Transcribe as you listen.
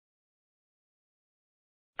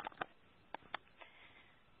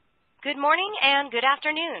Good morning and good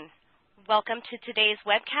afternoon. Welcome to today's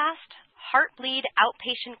webcast, Heartbleed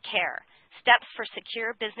Outpatient Care, Steps for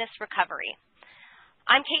Secure Business Recovery.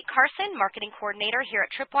 I'm Kate Carson, Marketing Coordinator here at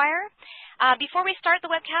Tripwire. Before we start the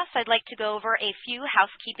webcast, I'd like to go over a few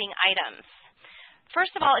housekeeping items.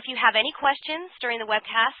 First of all, if you have any questions during the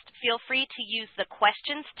webcast, feel free to use the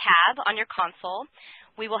Questions tab on your console.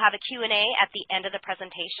 We will have a Q&A at the end of the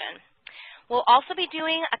presentation. We'll also be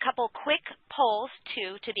doing a couple quick polls,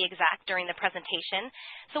 to be exact, during the presentation.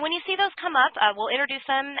 So when you see those come up, we'll introduce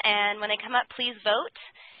them, and when they come up, please vote,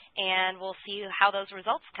 and we'll see how those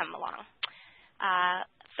results come along.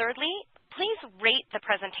 Thirdly, please rate the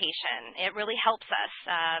presentation. It really helps us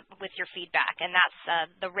with your feedback, and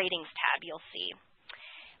that's the ratings tab you'll see.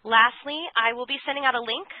 Lastly, I will be sending out a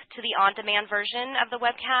link to the on-demand version of the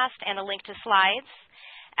webcast and a link to slides,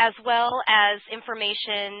 as well as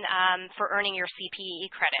information for earning your CPE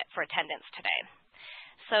credit for attendance today.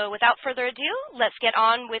 So without further ado, let's get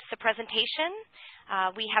on with the presentation.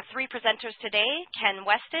 We have three presenters today, Ken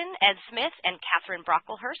Weston, Ed Smith, and Catherine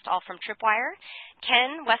Brocklehurst, all from Tripwire.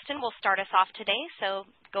 Ken Weston will start us off today, so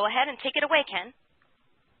go ahead and take it away, Ken.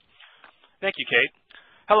 Thank you, Kate.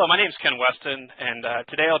 Hello, my name is Ken Weston, and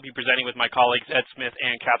today I'll be presenting with my colleagues Ed Smith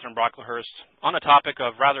and Catherine Brocklehurst on a topic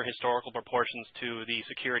of rather historical proportions to the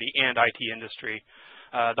security and IT industry,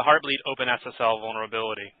 the Heartbleed OpenSSL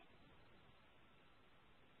vulnerability.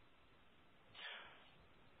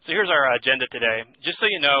 So here's our agenda today. Just so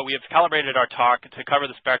you know, we have calibrated our talk to cover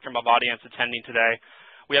the spectrum of audience attending today.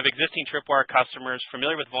 We have existing Tripwire customers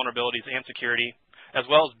familiar with vulnerabilities and security, as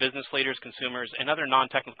well as business leaders, consumers, and other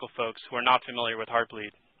non-technical folks who are not familiar with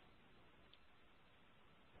Heartbleed.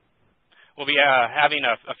 We'll be having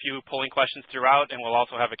a few polling questions throughout, and we'll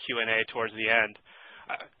also have a Q&A towards the end.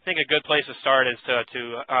 I think a good place to start is to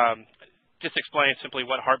just explain simply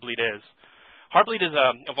what Heartbleed is. Heartbleed is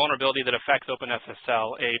a vulnerability that affects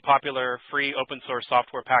OpenSSL, a popular free open source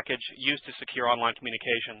software package used to secure online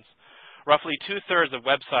communications. Roughly 2/3 of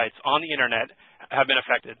websites on the internet have been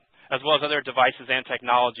affected, as well as other devices and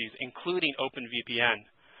technologies, including OpenVPN.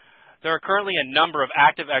 There are currently a number of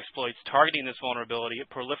active exploits targeting this vulnerability,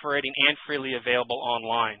 proliferating and freely available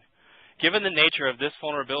online. Given the nature of this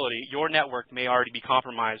vulnerability, your network may already be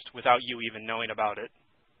compromised without you even knowing about it.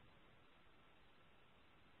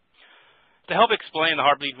 To help explain the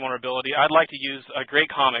Heartbleed vulnerability, I'd like to use a great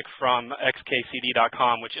comic from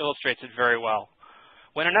xkcd.com, which illustrates it very well.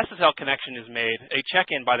 When an SSL connection is made, a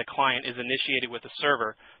check-in by the client is initiated with the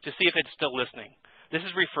server to see if it's still listening. This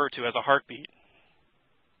is referred to as a heartbeat.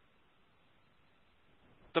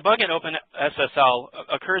 The bug in OpenSSL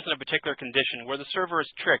occurs in a particular condition where the server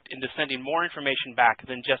is tricked into sending more information back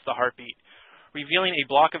than just the heartbeat, revealing a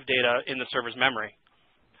block of data in the server's memory.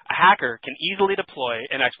 A hacker can easily deploy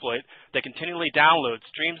an exploit that continually downloads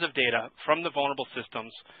streams of data from the vulnerable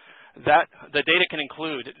systems. That the data can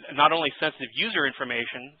include not only sensitive user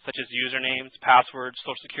information, such as usernames, passwords,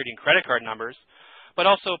 social security, and credit card numbers, but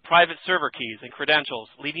also private server keys and credentials,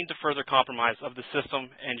 leading to further compromise of the system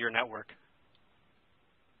and your network.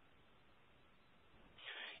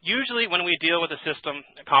 Usually when we deal with a system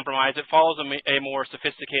compromise, it follows a more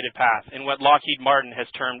sophisticated path in what Lockheed Martin has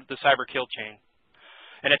termed the cyber kill chain.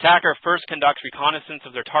 An attacker first conducts reconnaissance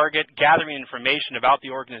of their target, gathering information about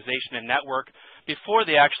the organization and network before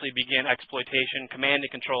they actually begin exploitation, command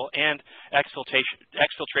and control, and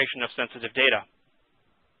exfiltration of sensitive data.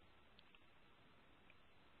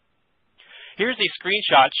 Here's a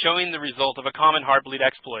screenshot showing the result of a common Heartbleed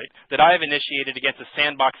exploit that I have initiated against a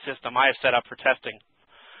sandbox system I have set up for testing.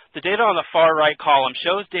 The data on the far right column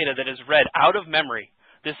shows data that is read out of memory.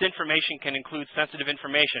 This information can include sensitive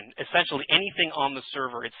information, essentially anything on the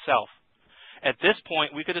server itself. At this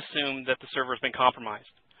point, we could assume that the server has been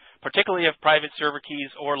compromised, particularly if private server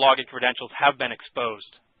keys or login credentials have been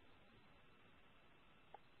exposed.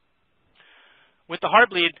 With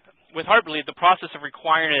Heartbleed, the process of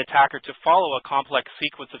requiring an attacker to follow a complex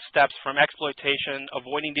sequence of steps from exploitation,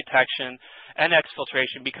 avoiding detection, and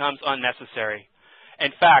exfiltration becomes unnecessary.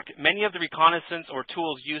 In fact, many of the reconnaissance or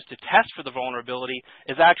tools used to test for the vulnerability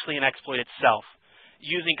is actually an exploit itself,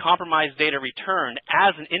 using compromised data returned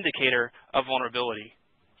as an indicator of vulnerability.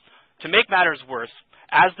 To make matters worse,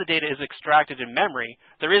 as the data is extracted in memory,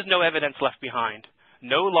 there is no evidence left behind.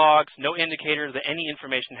 No logs, no indicator that any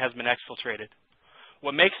information has been exfiltrated.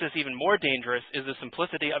 What makes this even more dangerous is the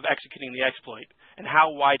simplicity of executing the exploit and how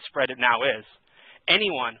widespread it now is.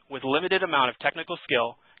 Anyone with limited amount of technical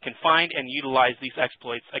skill can find and utilize these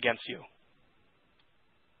exploits against you.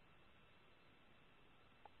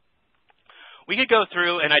 We could go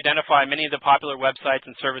through and identify many of the popular websites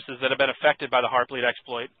and services that have been affected by the Heartbleed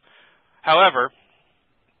exploit. However,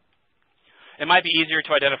 it might be easier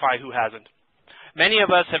to identify who hasn't. Many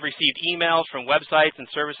of us have received emails from websites and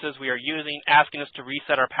services we are using asking us to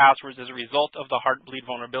reset our passwords as a result of the Heartbleed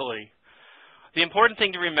vulnerability. The important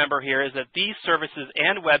thing to remember here is that these services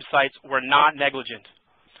and websites were not negligent.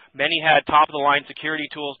 Many had top-of-the-line security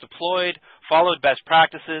tools deployed, followed best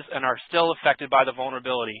practices, and are still affected by the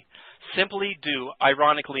vulnerability, simply due,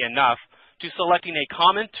 ironically enough, to selecting a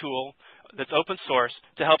common tool that's open source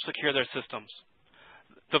to help secure their systems.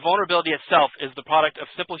 The vulnerability itself is the product of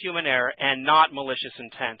simple human error and not malicious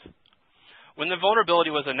intent. When the vulnerability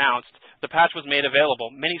was announced, the patch was made available.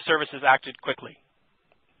 Many services acted quickly.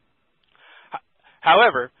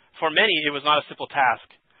 However, for many, it was not a simple task.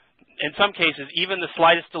 In some cases, even the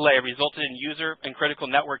slightest delay resulted in user and critical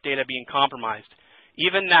network data being compromised.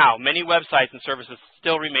 Even now, many websites and services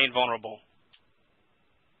still remain vulnerable.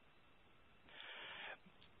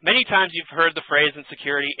 Many times you've heard the phrase in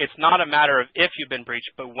security, it's not a matter of if you've been breached,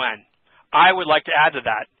 but when. I would like to add to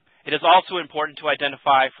that. It is also important to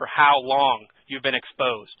identify for how long you've been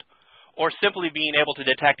exposed, or simply being able to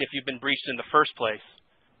detect if you've been breached in the first place.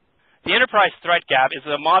 The enterprise threat gap is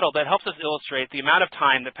a model that helps us illustrate the amount of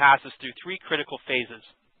time that passes through three critical phases.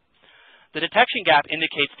 The detection gap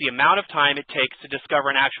indicates the amount of time it takes to discover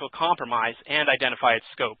an actual compromise and identify its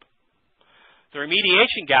scope. The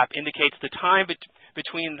remediation gap indicates the time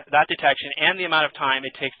between that detection and the amount of time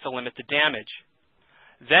it takes to limit the damage.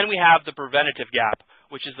 Then we have the preventative gap,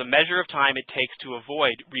 which is the measure of time it takes to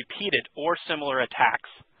avoid repeated or similar attacks.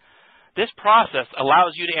 This process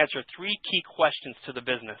allows you to answer three key questions to the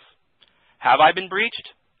business. Have I been breached?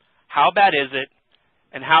 How bad is it?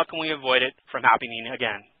 And how can we avoid it from happening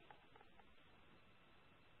again?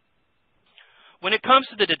 When it comes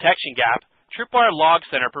to the detection gap, Tripwire Log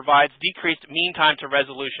Center provides decreased mean time to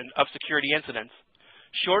resolution of security incidents,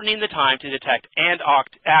 shortening the time to detect and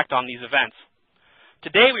act on these events.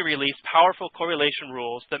 Today we released powerful correlation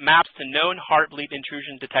rules that maps to known Heartbleed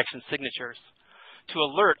intrusion detection signatures to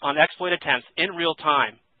alert on exploit attempts in real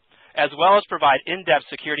time, as well as provide in-depth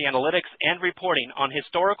security analytics and reporting on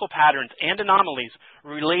historical patterns and anomalies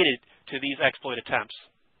related to these exploit attempts.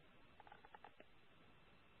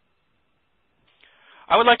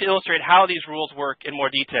 I would like to illustrate how these rules work in more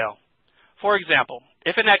detail. For example,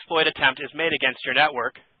 if an exploit attempt is made against your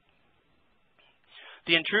network,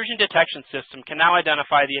 the intrusion detection system can now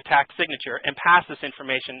identify the attack signature and pass this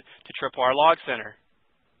information to Tripwire Log Center.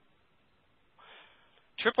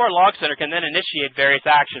 Tripwire Log Center can then initiate various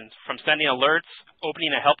actions, from sending alerts,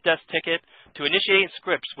 opening a help desk ticket, to initiating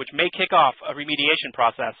scripts which may kick off a remediation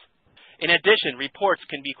process. In addition, reports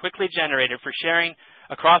can be quickly generated for sharing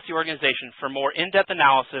across the organization for more in-depth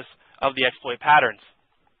analysis of the exploit patterns.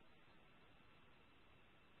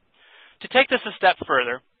 To take this a step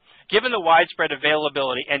further, given the widespread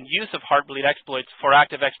availability and use of Heartbleed exploits for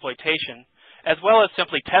active exploitation, as well as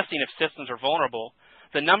simply testing if systems are vulnerable,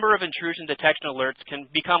 the number of intrusion detection alerts can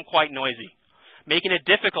become quite noisy, making it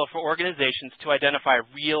difficult for organizations to identify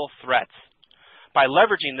real threats. By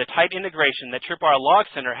leveraging the tight integration that Tripwire Log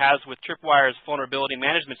Center has with Tripwire's vulnerability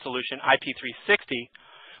management solution, IP360,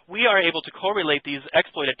 we are able to correlate these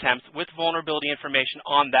exploit attempts with vulnerability information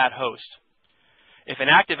on that host. If an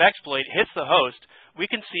active exploit hits the host, we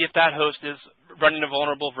can see if that host is running a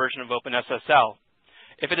vulnerable version of OpenSSL.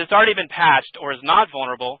 If it has already been patched or is not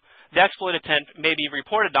vulnerable, the exploit attempt may be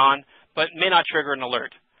reported on, but may not trigger an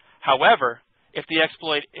alert. However, if the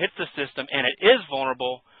exploit hits the system and it is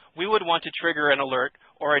vulnerable, we would want to trigger an alert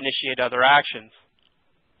or initiate other actions.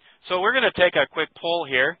 So we're going to take a quick poll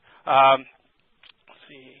here. Let's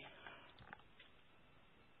see.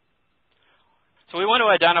 So we want to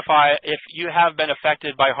identify if you have been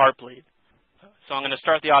affected by Heartbleed. So I'm going to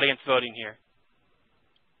start the audience voting here.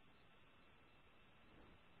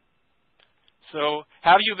 So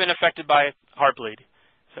have you been affected by Heartbleed?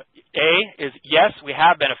 So A is yes, we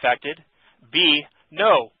have been affected. B,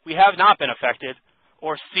 no, we have not been affected.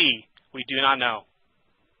 Or C, we do not know.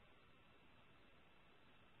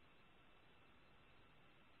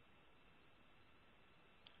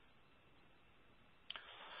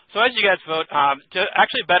 So as you guys vote, to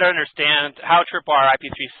actually better understand how Tripwire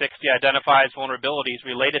IP360 identifies vulnerabilities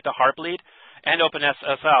related to Heartbleed and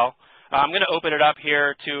OpenSSL, I'm going to open it up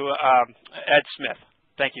here to Ed Smith.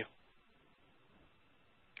 Thank you.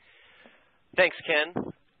 Thanks,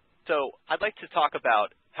 Ken. So I'd like to talk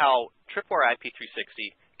about how Tripwire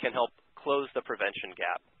IP360 can help close the prevention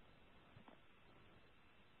gap.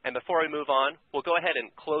 And before we move on, we'll go ahead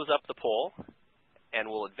and close up the poll, and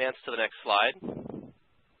we'll advance to the next slide.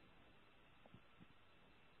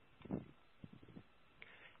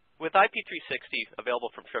 With IP360 available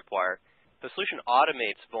from Tripwire, The solution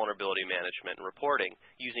automates vulnerability management and reporting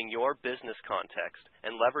using your business context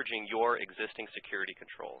and leveraging your existing security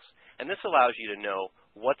controls. And this allows you to know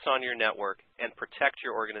what's on your network and protect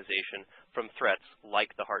your organization from threats like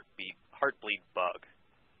the Heartbleed bug.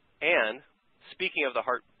 And speaking of the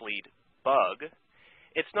Heartbleed bug,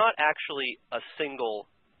 it's not actually a single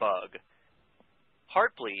bug.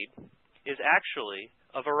 Heartbleed is actually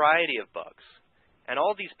a variety of bugs. And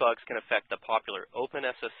all these bugs can affect the popular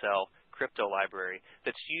OpenSSL crypto library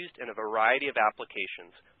that's used in a variety of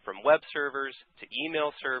applications, from web servers to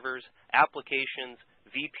email servers, applications,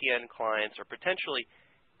 VPN clients, or potentially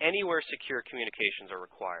anywhere secure communications are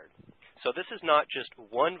required. So this is not just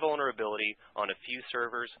one vulnerability on a few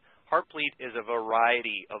servers. Heartbleed is a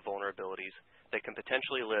variety of vulnerabilities that can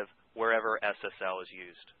potentially live wherever SSL is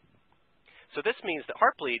used. So this means that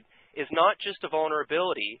Heartbleed is not just a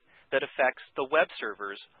vulnerability that affects the web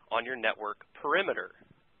servers on your network perimeter.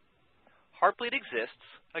 Heartbleed exists,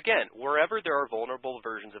 again, wherever there are vulnerable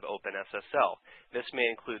versions of OpenSSL. This may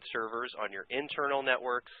include servers on your internal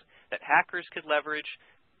networks that hackers could leverage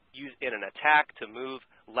in an attack to move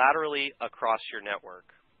laterally across your network.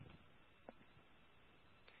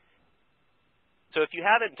 So if you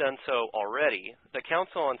haven't done so already, the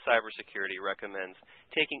Council on Cybersecurity recommends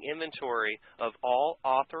taking inventory of all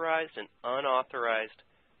authorized and unauthorized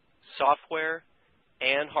software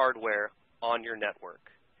and hardware on your network.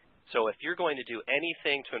 So if you're going to do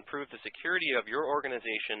anything to improve the security of your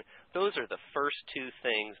organization, those are the first two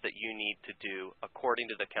things that you need to do according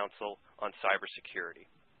to the Council on Cybersecurity.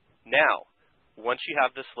 Now, once you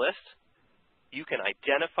have this list, you can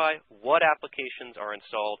identify what applications are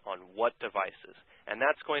installed on what devices. And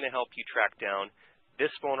that's going to help you track down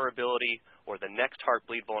this vulnerability or the next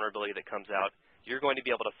Heartbleed vulnerability that comes out. You're going to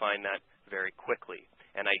be able to find that very quickly.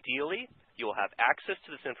 And ideally, you will have access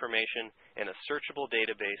to this information in a searchable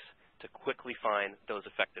database to quickly find those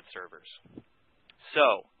affected servers.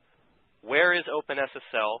 So, where is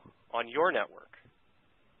OpenSSL on your network?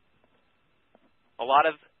 A lot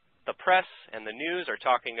of the press and the news are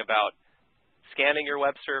talking about scanning your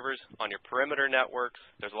web servers on your perimeter networks.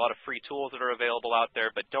 There's a lot of free tools that are available out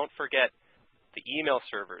there, but don't forget the email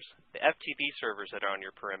servers, the FTP servers that are on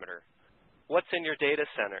your perimeter. What's in your data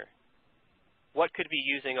center? What could be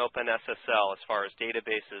using OpenSSL as far as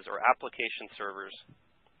databases or application servers?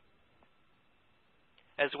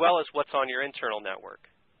 As well as what's on your internal network.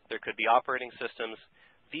 There could be operating systems,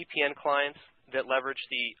 VPN clients that leverage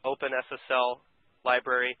the OpenSSL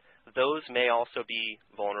library. Those may also be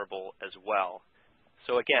vulnerable as well.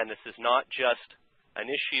 So again, this is not just an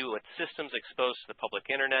issue with systems exposed to the public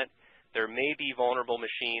internet. There may be vulnerable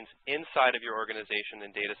machines inside of your organization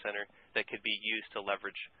and data center that could be used to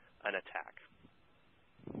leverage an attack.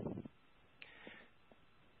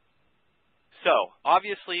 So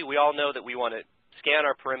obviously, we all know that we want to scan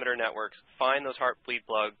our perimeter networks, find those Heartbleed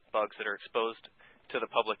bugs that are exposed to the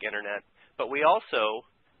public internet, but we also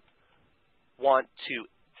want to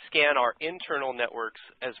scan our internal networks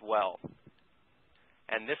as well.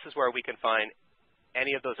 And this is where we can find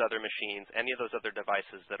any of those other machines, any of those other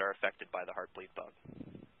devices that are affected by the Heartbleed bug.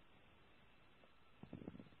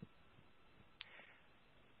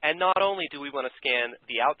 And not only do we want to scan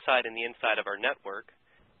the outside and the inside of our network,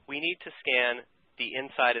 we need to scan the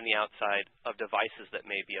inside and the outside of devices that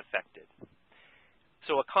may be affected.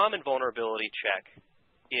 So a common vulnerability check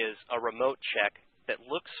is a remote check that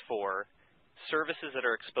looks for services that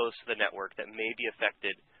are exposed to the network that may be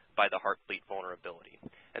affected by the Heartbleed vulnerability.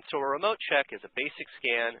 And so a remote check is a basic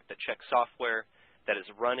scan that checks software that is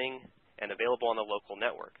running and available on the local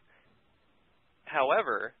network.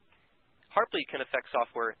 However, Heartbleed can affect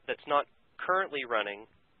software that's not currently running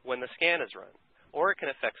when the scan is run, or it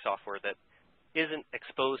can affect software that isn't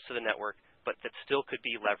exposed to the network, but that still could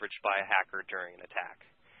be leveraged by a hacker during an attack.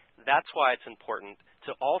 That's why it's important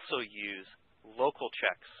to also use local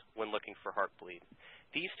checks when looking for Heartbleed.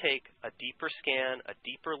 These take a deeper scan, a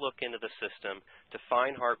deeper look into the system to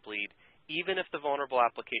find Heartbleed, even if the vulnerable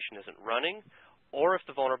application isn't running, or if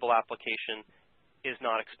the vulnerable application is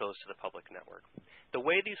not exposed to the public network. The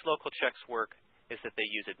way these local checks work is that they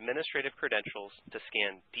use administrative credentials to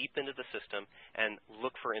scan deep into the system and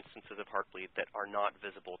look for instances of Heartbleed that are not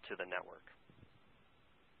visible to the network.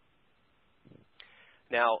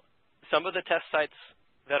 Now, some of the test sites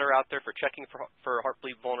that are out there for checking for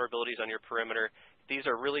Heartbleed vulnerabilities on your perimeter, these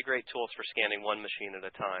are really great tools for scanning one machine at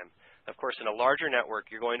a time. Of course, in a larger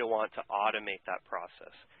network, you're going to want to automate that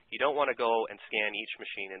process. You don't want to go and scan each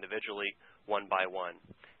machine individually, one by one.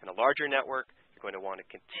 In a larger network, you're going to want to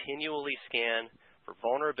continually scan for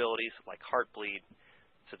vulnerabilities like Heartbleed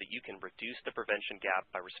so that you can reduce the prevention gap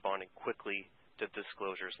by responding quickly preemptive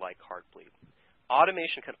disclosures like Heartbleed.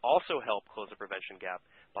 Automation can also help close the prevention gap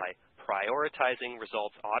by prioritizing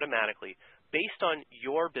results automatically based on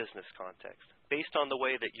your business context, based on the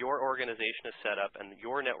way that your organization is set up and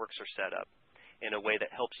your networks are set up in a way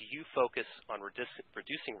that helps you focus on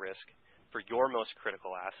reducing risk for your most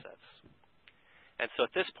critical assets. And so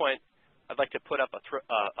at this point, I'd like to put up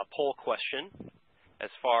a poll question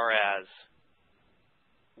as far as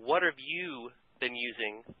what have you been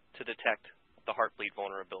using to detect the Heartbleed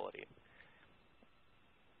vulnerability?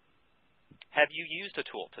 Have you used a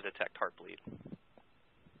tool to detect Heartbleed?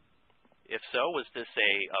 If so, was this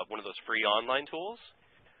one of those free online tools?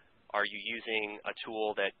 Are you using a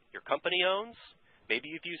tool that your company owns? Maybe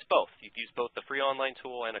you've used both. You've used both the free online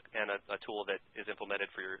tool and a tool that is implemented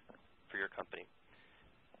for your company.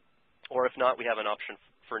 Or if not, we have an option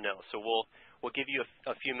for no. So we'll give you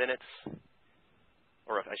a few minutes,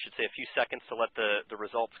 or I should say a few seconds, to let the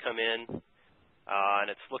results come in. And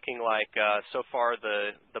it's looking like so far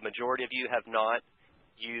the majority of you have not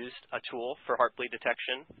used a tool for Heartbleed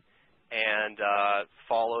detection, and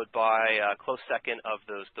followed by a close second of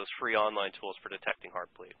those free online tools for detecting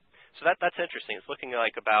Heartbleed. So that's interesting. It's looking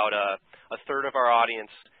like about a third of our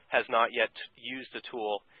audience has not yet used a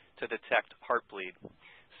tool to detect Heartbleed.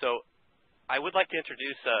 So I would like to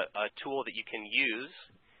introduce a tool that you can use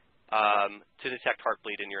to detect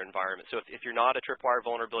Heartbleed in your environment. So if you're not a Tripwire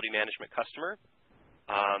vulnerability management customer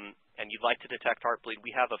and you'd like to detect Heartbleed,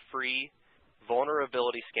 we have a free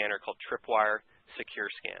vulnerability scanner called Tripwire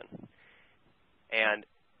Secure Scan. And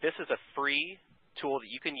this is a free tool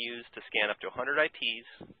that you can use to scan up to 100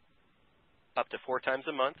 IPs up to 4 times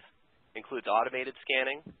a month. Includes automated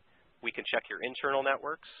scanning. We can check your internal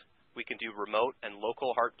networks. We can do remote and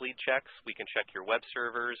local Heartbleed checks. We can check your web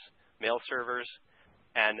servers, mail servers,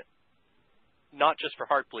 and not just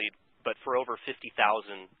for Heartbleed, but for over 50,000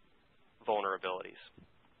 vulnerabilities.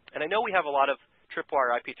 And I know we have a lot of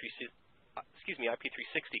Tripwire IP360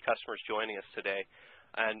 customers joining us today,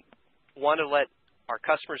 and want to let our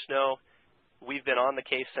customers know we've been on the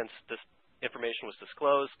case since this information was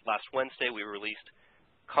disclosed. Last Wednesday, we released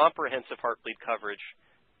comprehensive Heartbleed coverage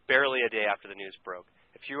barely a day after the news broke.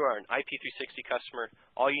 If you are an IP360 customer,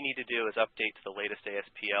 all you need to do is update to the latest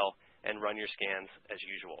ASPL and run your scans as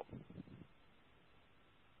usual.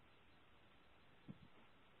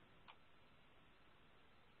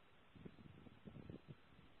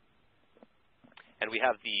 And we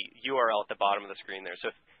have the URL at the bottom of the screen there.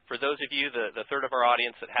 So for those of you, the third of our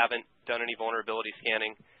audience that haven't done any vulnerability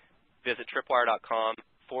scanning, visit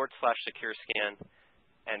tripwire.com/securescan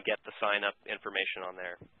and get the sign-up information on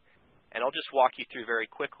there. And I'll just walk you through very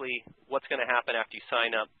quickly what's going to happen after you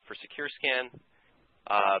sign up for SecureScan.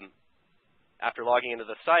 After logging into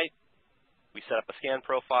the site, we set up a scan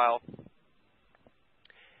profile.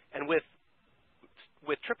 And with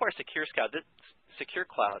Tripwire SecureScan,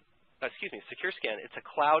 SecureScan, it's a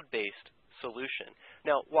cloud-based solution.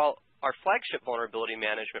 Now, while our flagship vulnerability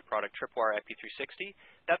management product, Tripwire IP360,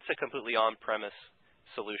 that's a completely on-premise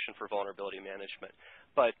solution for vulnerability management.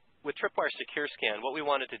 But with Tripwire SecureScan, what we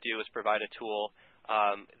wanted to do is provide a tool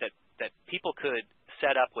that people could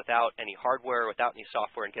set up without any hardware, without any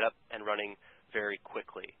software, and get up and running very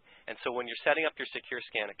quickly. And so when you're setting up your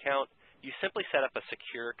SecureScan account, you simply set up a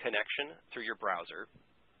secure connection through your browser.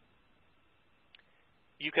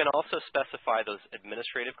 You can also specify those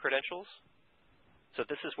administrative credentials. So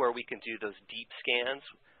this is where we can do those deep scans,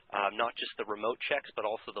 not just the remote checks, but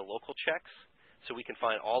also the local checks. So we can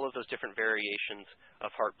find all of those different variations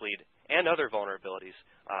of Heartbleed and other vulnerabilities,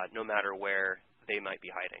 no matter where they might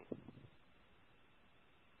be hiding.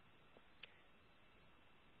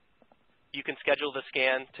 You can schedule the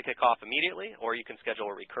scan to kick off immediately, or you can schedule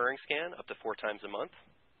a recurring scan up to 4 times a month.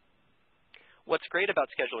 What's great about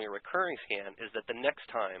scheduling a recurring scan is that the next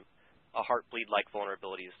time a Heartbleed-like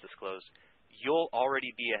vulnerability is disclosed, you'll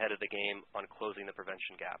already be ahead of the game on closing the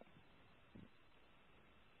prevention gap.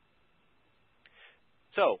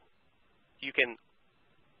 So you can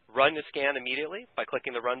run the scan immediately by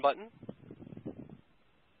clicking the Run button.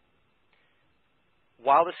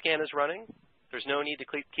 While the scan is running, there's no need to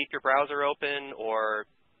keep your browser open, or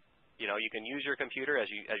you can use your computer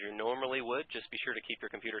as you normally would. Just be sure to keep your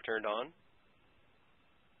computer turned on.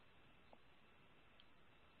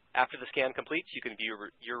 After the scan completes, you can view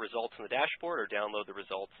your results in the dashboard or download the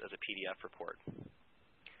results as a PDF report.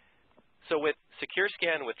 So with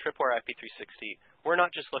SecureScan, with Tripwire IP360, we're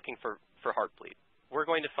not just looking for Heartbleed. We're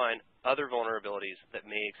going to find other vulnerabilities that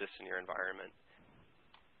may exist in your environment.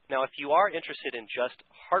 Now, if you are interested in just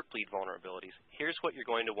Heartbleed vulnerabilities, here's what you're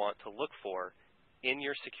going to want to look for in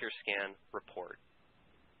your SecureScan report.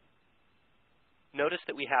 notice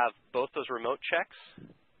that we have both those remote checks,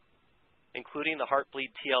 including the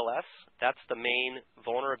Heartbleed TLS. That's the main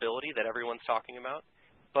vulnerability that everyone's talking about,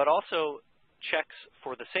 but also checks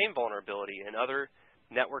for the same vulnerability in other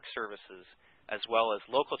network services, as well as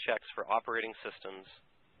local checks for operating systems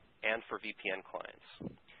and for VPN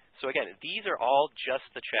clients. So again, these are all just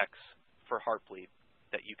the checks for Heartbleed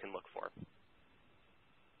that you can look for.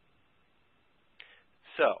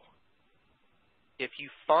 So if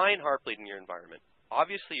you find Heartbleed in your environment,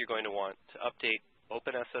 obviously you're going to want to update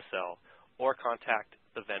OpenSSL or contact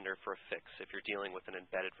the vendor for a fix if you're dealing with an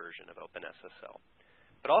embedded version of OpenSSL.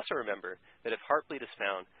 But also remember that if Heartbleed is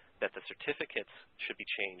found, that the certificates should be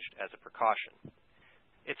changed as a precaution.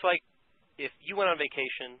 It's like if you went on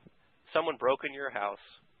vacation, someone broke into your house,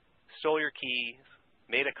 stole your keys,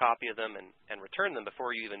 made a copy of them, and returned them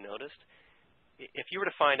before you even noticed. If you were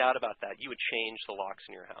to find out about that, you would change the locks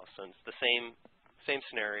in your house. And it's the same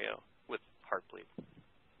scenario with Heartbleed.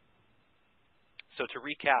 So to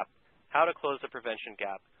recap, how to close the prevention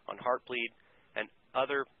gap on Heartbleed and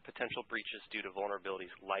other potential breaches due to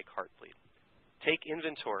vulnerabilities like Heartbleed. Take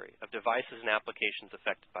inventory of devices and applications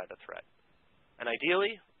affected by the threat. And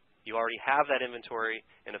ideally, you already have that inventory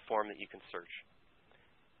in a form that you can search.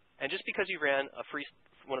 And just because you ran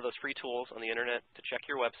one of those free tools on the internet to check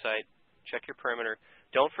your website, check your perimeter,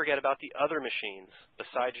 don't forget about the other machines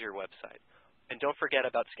besides your website. And don't forget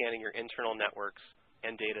about scanning your internal networks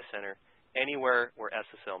and data center anywhere where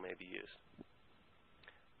SSL may be used.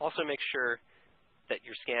 Also make sure that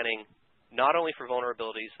you're scanning not only for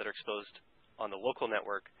vulnerabilities that are exposed on the local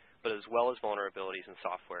network, but as well as vulnerabilities in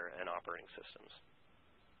software and operating systems.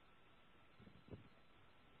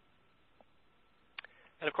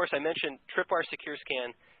 And of course, I mentioned Tripwire Secure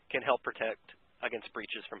Scan can help protect against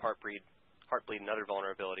breaches from Heartbleed and other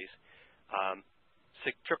vulnerabilities.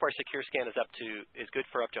 Tripwire Secure Scan is good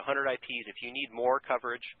for up to 100 IPs. If you need more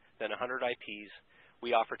coverage than 100 IPs,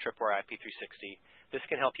 we offer Tripwire IP360. This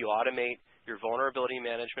can help you automate your vulnerability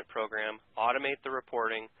management program, automate the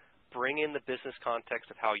reporting, bring in the business context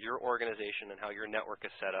of how your organization and how your network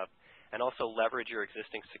is set up, and also leverage your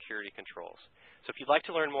existing security controls. So if you'd like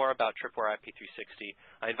to learn more about Tripwire IP360,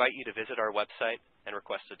 I invite you to visit our website and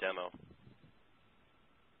request a demo.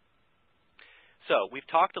 So we've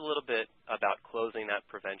talked a little bit about closing that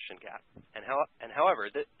prevention gap. However,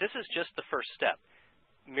 this is just the first step.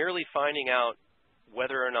 Merely finding out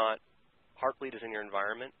whether or not Heartbleed is in your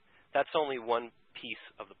environment, that's only one piece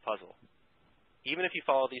of the puzzle. Even if you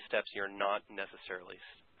follow these steps, you're not necessarily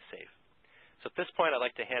safe. So at this point, I'd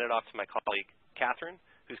like to hand it off to my colleague, Catherine,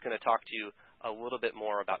 who's going to talk to you a little bit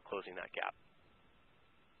more about closing that gap.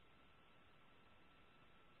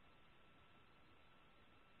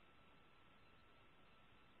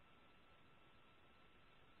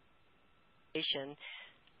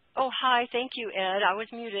 Oh, hi. Thank you, Ed. I was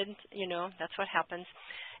muted. You know, that's what happens.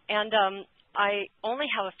 And I only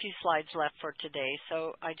have a few slides left for today,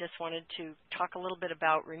 so I just wanted to talk a little bit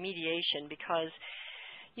about remediation because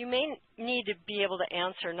you may need to be able to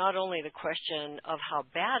answer not only the question of how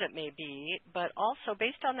bad it may be, but also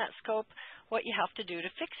based on that scope, what you have to do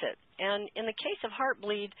to fix it. And in the case of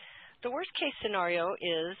Heartbleed, the worst case scenario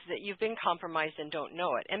is that you've been compromised and don't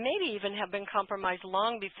know it, and maybe even have been compromised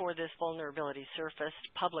long before this vulnerability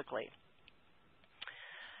surfaced publicly.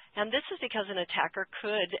 And this is because an attacker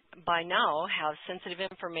could, by now, have sensitive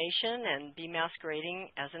information and be masquerading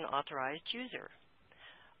as an authorized user.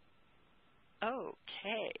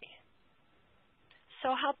 Okay. So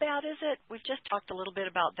how bad is it? We've just talked a little bit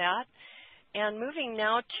about that. And moving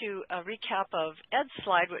now to a recap of Ed's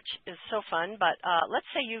slide, which is so fun, but let's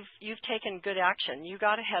say you've taken good action. You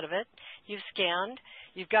got ahead of it. You've scanned.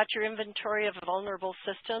 You've got your inventory of vulnerable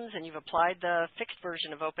systems, and you've applied the fixed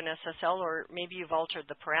version of OpenSSL, or maybe you've altered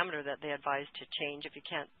the parameter that they advise to change if you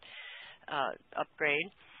can't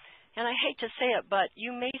upgrade. And I hate to say it, but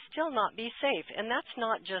you may still not be safe. And that's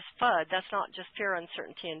not just FUD. That's not just fear,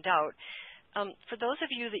 uncertainty, and doubt. For those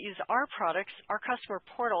of you that use our products, our customer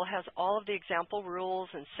portal has all of the example rules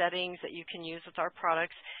and settings that you can use with our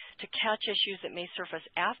products to catch issues that may surface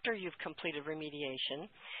after you've completed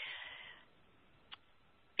remediation.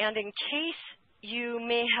 And in case you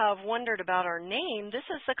may have wondered about our name, this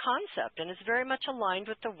is the concept, and it's very much aligned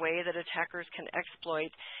with the way that attackers can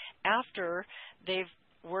exploit after they've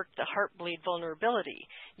worked the Heartbleed vulnerability.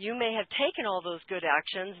 You may have taken all those good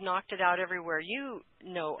actions, knocked it out everywhere you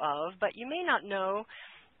know of, but you may not know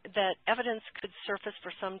that evidence could surface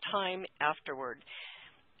for some time afterward.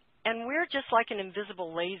 And we're just like an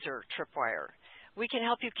invisible laser tripwire. We can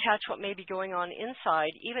help you catch what may be going on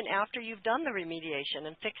inside even after you've done the remediation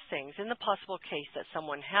and fixed things in the possible case that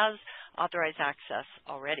someone has authorized access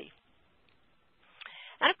already.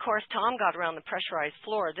 And of course, Tom got around the pressurized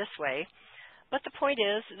floor this way, but the point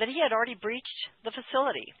is that he had already breached the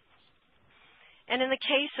facility. And in the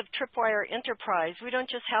case of Tripwire Enterprise, we don't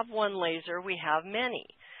just have one laser, we have many.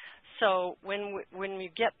 So when you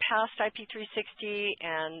get past IP360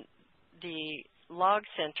 and the log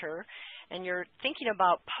center, and you're thinking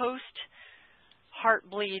about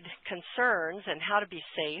post-Heartbleed concerns and how to be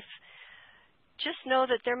safe, just know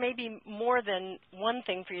that there may be more than one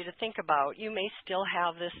thing for you to think about. You may still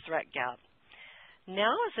have this threat gap.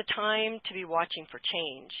 Now is the time to be watching for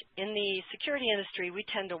change. In the security industry, we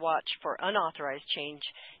tend to watch for unauthorized change,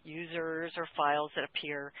 users or files that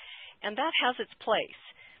appear, and that has its place.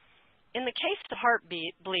 In the case of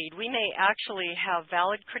Heartbleed, we may actually have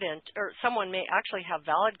someone may actually have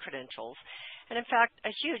valid credentials. And in fact,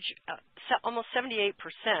 a huge, almost 78%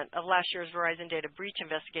 of last year's Verizon Data Breach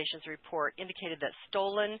Investigations report indicated that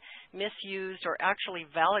stolen, misused, or actually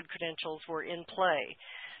valid credentials were in play.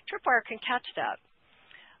 Tripwire can catch that.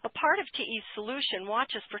 A part of TE's solution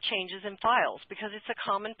watches for changes in files because it's a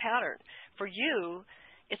common pattern. For you,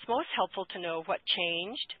 it's most helpful to know what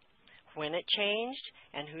changed, when it changed,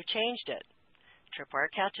 and who changed it. Tripwire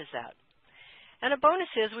catches that. And a bonus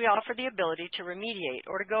is we offer the ability to remediate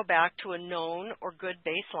or to go back to a known or good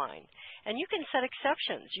baseline. And you can set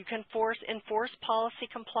exceptions. You can enforce policy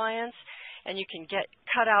compliance, and you can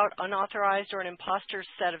cut out unauthorized or an imposter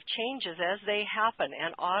set of changes as they happen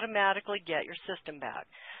and automatically get your system back.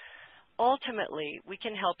 Ultimately, we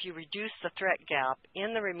can help you reduce the threat gap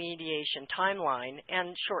in the remediation timeline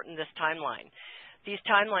and shorten this timeline. These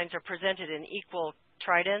timelines are presented in equal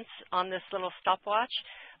tridents on this little stopwatch,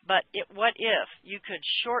 but what if you could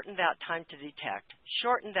shorten that time to detect,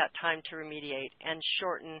 shorten that time to remediate, and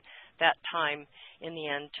shorten that time in the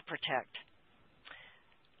end to protect?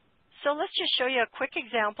 So let's just show you a quick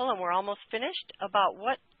example, and we're almost finished, about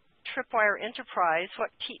what Tripwire Enterprise, what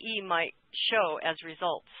TE might show as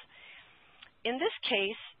results. In this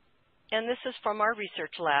case, and this is from our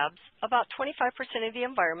research labs, about 25% of the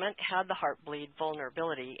environment had the Heartbleed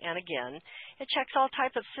vulnerability. And again, it checks all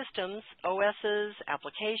types of systems, OSs,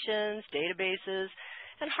 applications, databases,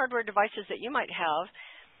 and hardware devices that you might have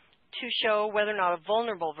to show whether or not a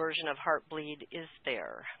vulnerable version of Heartbleed is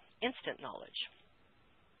there. Instant knowledge.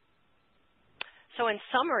 So in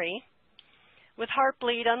summary, with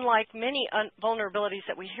Heartbleed, unlike many vulnerabilities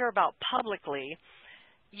that we hear about publicly,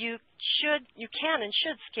 you can and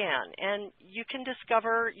should scan, and you can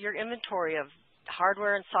discover your inventory of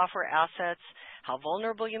hardware and software assets, how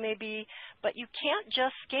vulnerable you may be, but you can't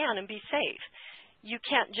just scan and be safe. You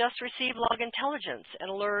can't just receive log intelligence and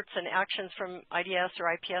alerts and actions from IDS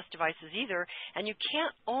or IPS devices either, and you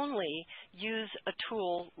can't only use a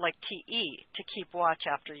tool like TE to keep watch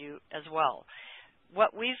after you as well.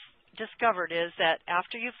 What we've discovered is that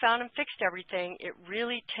after you've found and fixed everything, it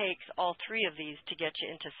really takes all three of these to get you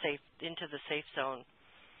into the safe zone,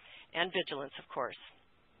 and vigilance, of course.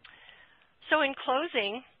 So in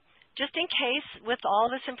closing, just in case with all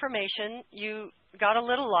this information you got a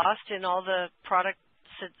little lost in all the product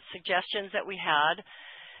suggestions that we had,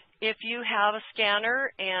 if you have a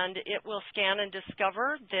scanner and it will scan and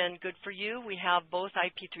discover, then good for you. We have both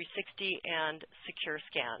IP360 and Secure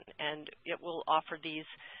Scan, and it will offer these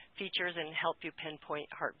features and help you pinpoint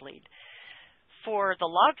Heartbleed. For the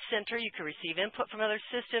log center, you can receive input from other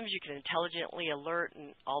systems. You can intelligently alert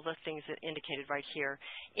and all the things that indicated right here.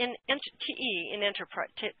 In TE, in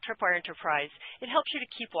Tripwire Enterprise, it helps you to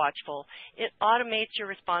keep watchful. It automates your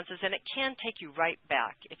responses, and it can take you right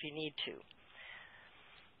back if you need to.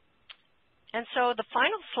 And so the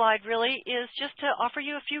final slide really is just to offer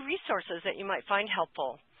you a few resources that you might find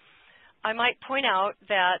helpful. I might point out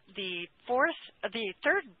that the fourth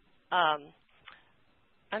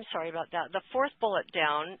bullet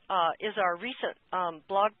down is our recent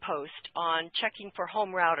blog post on checking for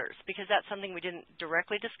home routers, because that's something we didn't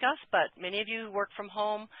directly discuss, but many of you who work from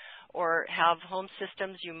home or have home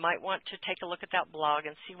systems, you might want to take a look at that blog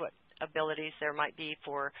and see what abilities there might be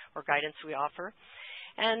or guidance we offer.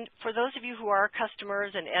 And for those of you who are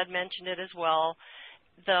customers, and Ed mentioned it as well,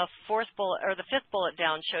 the fifth bullet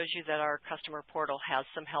down shows you that our customer portal has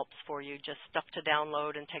some helps for you, just stuff to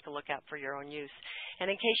download and take a look at for your own use. And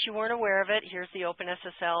in case you weren't aware of it, here's the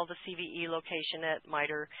OpenSSL, the CVE location at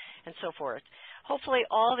MITRE, and so forth. Hopefully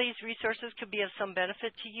all these resources could be of some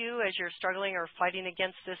benefit to you as you're struggling or fighting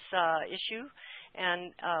against this issue.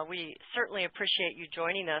 And we certainly appreciate you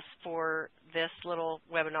joining us for this little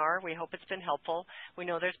webinar. We hope it's been helpful. We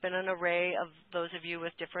know there's been an array of those of you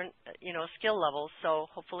with different skill levels, so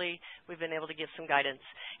hopefully we've been able to give some guidance.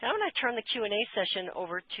 And I'm going to turn the Q&A session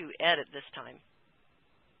over to Ed at this time.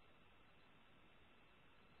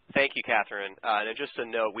 Thank you, Catherine. And just a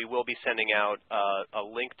note, we will be sending out a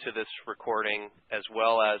link to this recording as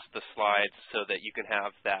well as the slides so that you can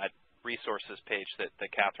have that resources page that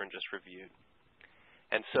Catherine just reviewed.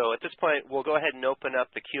 And so at this point, we'll go ahead and open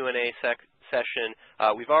up the Q&A session.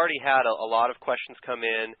 We've already had a lot of questions come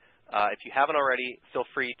in. If you haven't already, feel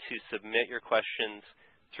free to submit your questions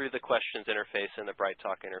through the questions interface and the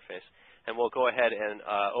BrightTalk interface. And we'll go ahead and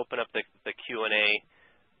open up the Q&A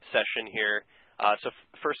session here. So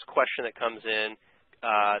first question that comes in,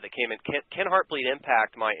 that came in, can Heartbleed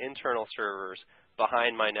impact my internal servers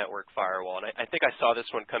behind my network firewall? And I think I saw this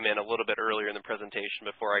one come in a little bit earlier in the presentation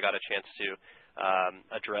before I got a chance to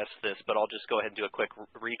address this, but I'll just go ahead and do a quick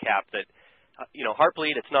recap that,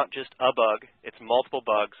 Heartbleed, it's not just a bug, it's multiple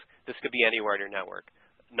bugs. This could be anywhere on your network,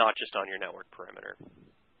 not just on your network perimeter.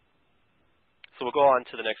 So we'll go on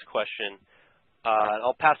to the next question.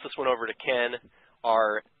 I'll pass this one over to Ken.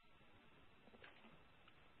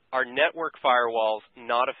 Are network firewalls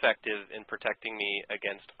not effective in protecting me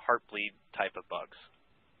against Heartbleed type of bugs?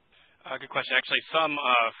 Good question. Actually, some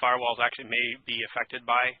firewalls actually may be affected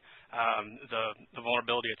by the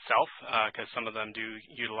vulnerability itself, because some of them do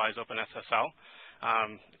utilize OpenSSL.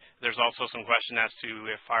 There's also some question as to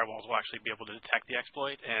if firewalls will actually be able to detect the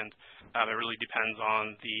exploit, and it really depends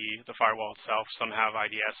on the firewall itself. Some have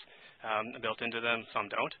IDS built into them, some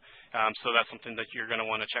don't. So that's something that you're going to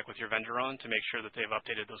want to check with your vendor on to make sure that they've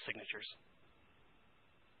updated those signatures.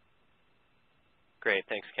 Great,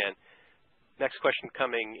 thanks, Ken. Next question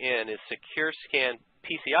coming in is SecureScan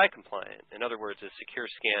PCI compliant? In other words, is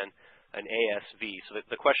SecureScan an ASV? So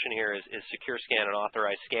the question here is SecureScan an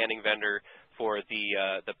authorized scanning vendor for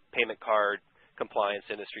the payment card compliance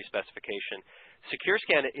industry specification?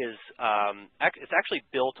 SecureScan is it's actually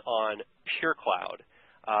built on PureCloud,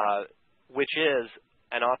 which is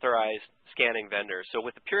an authorized scanning vendor. So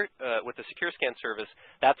with the SecureScan service,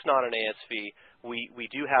 that's not an ASV. We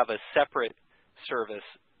do have a separate service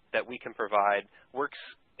that we can provide, works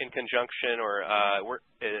in conjunction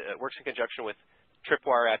works in conjunction with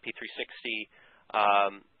Tripwire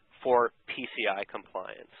IP360 for PCI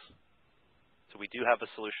compliance. So we do have a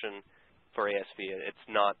solution for ASV. It's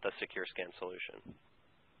not the SecureScan solution.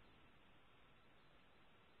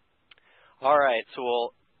 All right, so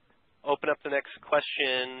we'll open up the next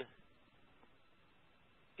question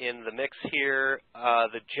in the mix here.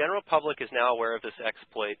 The general public is now aware of this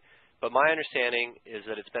exploit, but my understanding is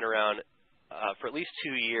that it's been around for at least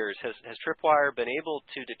 2 years. Has Tripwire been able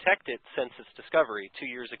to detect it since its discovery 2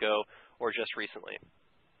 years ago or just recently?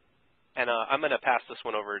 And I'm going to pass this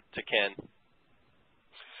one over to Ken.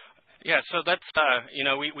 Yeah, so that's,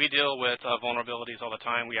 we deal with vulnerabilities all the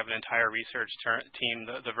time. We have an entire research team,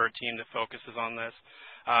 the VERT team, that focuses on this.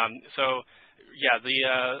 So, yeah,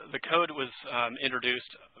 the code was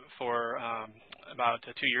introduced for about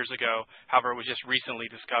 2 years ago. However, it was just recently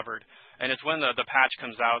discovered. And it's when the patch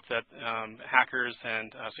comes out that hackers and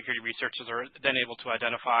security researchers are then able to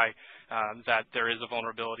identify that there is a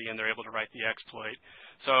vulnerability and they're able to write the exploit.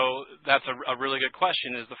 So that's a really good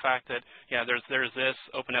question, is the fact that, yeah, there's this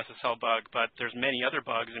OpenSSL bug, but there's many other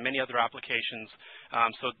bugs and many other applications.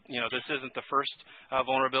 So, this isn't the first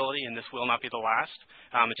vulnerability, and this will not be the last.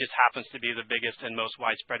 It just happens to be the biggest and most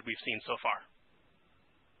widespread we've seen so far.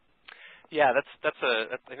 Yeah, I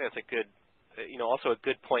think that's a good, also a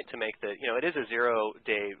good point to make, that, it is a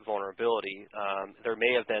 0-day vulnerability. There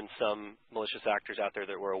may have been some malicious actors out there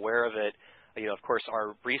that were aware of it. Of course,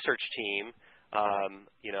 our research team,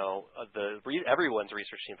 everyone's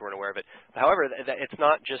research teams weren't aware of it. However, it's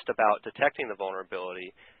not just about detecting the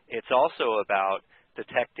vulnerability. It's also about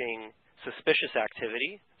detecting suspicious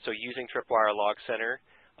activity. So using Tripwire Log Center,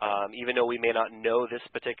 even though we may not know this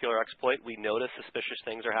particular exploit, we notice suspicious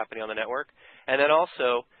things are happening on the network. And then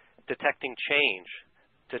also detecting change,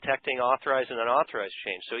 detecting authorized and unauthorized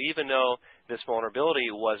change. So even though this vulnerability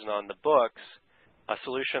wasn't on the books, a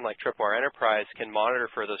solution like Tripwire Enterprise can monitor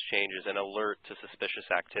for those changes and alert to suspicious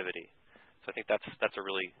activity. So I think that's a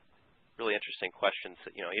really interesting question.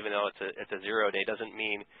 So, even though it's a 0-day, doesn't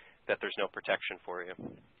mean that there's no protection for you.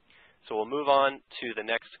 So we'll move on to the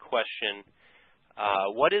next question.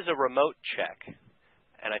 What is a remote check?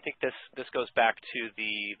 And I think this goes back to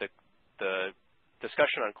the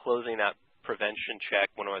discussion on closing that prevention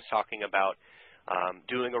check when I was talking about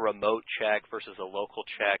doing a remote check versus a local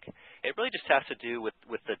check. It really just has to do with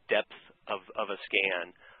the depth of a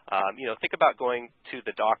scan. Think about going to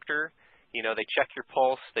the doctor. They check your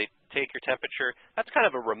pulse, they take your temperature. That's kind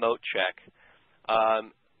of a remote check.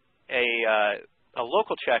 A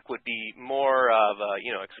local check would be more of a,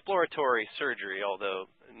 exploratory surgery, although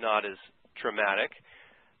not as dramatic.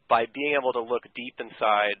 By being able to look deep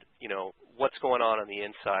inside, what's going on the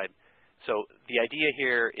inside. So the idea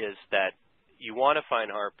here is that you want to find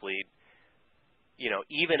Heartbleed,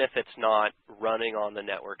 even if it's not running on the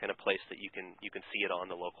network in a place that you can see it on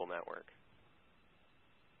the local network.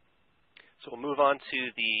 So we'll move on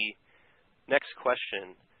to the next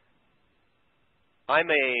question. I'm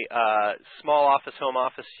a small office, home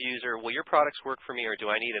office user. Will your products work for me, or do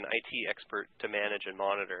I need an IT expert to manage and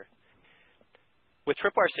monitor? With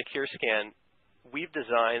Tripwire Secure Scan, we've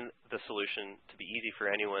designed the solution to be easy for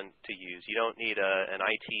anyone to use. You don't need an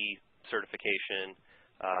IT certification,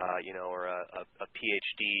 or a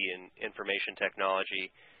PhD in information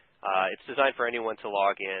technology. It's designed for anyone to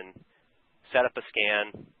log in, set up a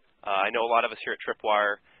scan. I know a lot of us here at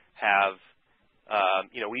Tripwire have,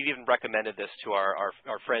 we've even recommended this to our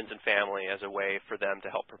friends and family as a way for them to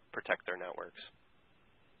help protect their networks.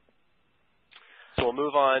 So we'll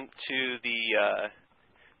move on to the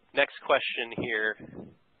next question here.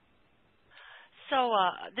 So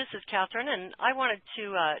this is Catherine, and I wanted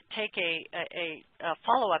to take a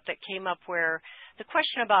follow-up that came up where the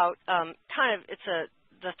question about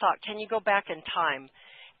the thought, can you go back in time,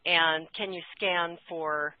 and can you scan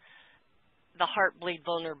for the Heartbleed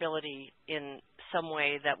vulnerability in some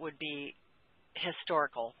way that would be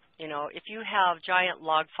historical? If you have giant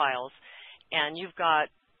log files and you've got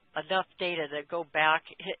enough data that go back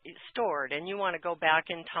stored, and you want to go back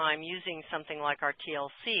in time using something like our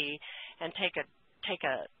TLC and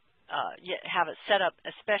have it set up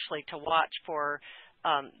especially to watch for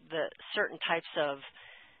the certain types of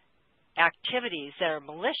activities that are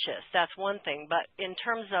malicious, that's one thing. But in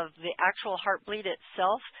terms of the actual Heartbleed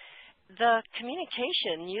itself, the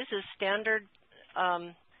communication uses standard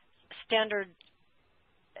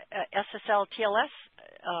SSL TLS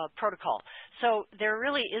protocol. So there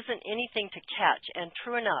really isn't anything to catch. And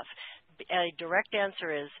true enough, a direct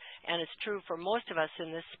answer is, and it's true for most of us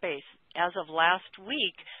in this space, as of last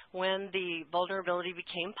week when the vulnerability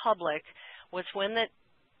became public was when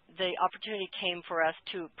the opportunity came for us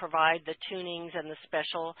to provide the tunings and the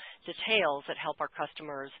special details that help our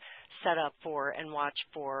customers set up for and watch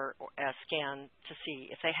for a scan to see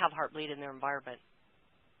if they have Heartbleed in their environment.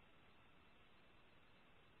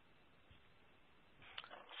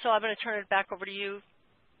 So I'm going to turn it back over to you,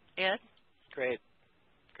 Ed. Great.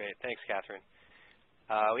 Thanks, Catherine.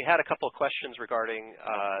 We had a couple of questions regarding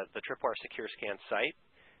the Tripwire Secure Scan site.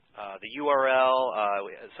 The URL,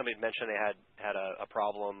 somebody mentioned they had a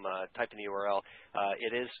problem. Type in the URL.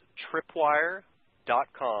 It is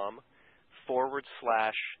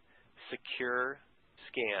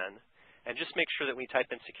tripwire.com/secure-scan. And just make sure that we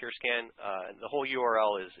type in secure scan, the whole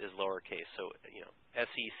URL is lowercase. So,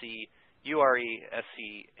 SECURESCAN.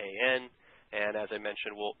 And as I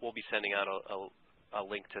mentioned, we'll be sending out a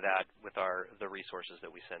link to that with the resources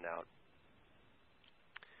that we send out.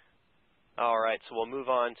 All right, so we'll move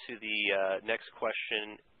on to the next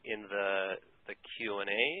question in the Q&A. Let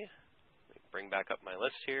me bring back up my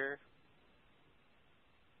list here.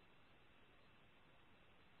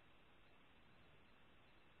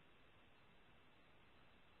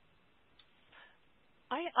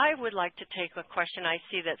 I would like to take a question I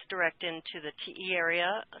see that's direct into the TE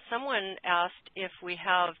area. Someone asked if we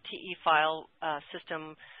have TE file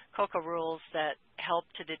system COCA rules that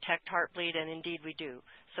help to detect Heartbleed, and indeed we do.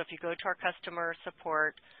 So if you go to our customer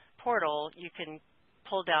support portal, you can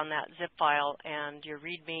pull down that zip file, and your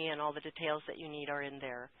README and all the details that you need are in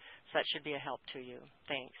there. So that should be a help to you.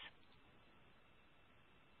 Thanks.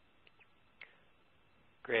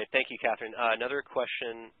 Great. Thank you, Catherine. Another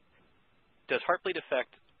question. Does Heartbleed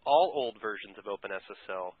affect all old versions of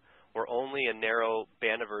OpenSSL, or only a narrow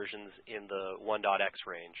band of versions in the 1.x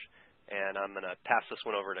range? And I'm going to pass this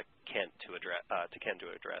one over to Ken to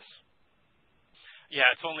address.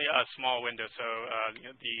 Yeah, it's only a small window. So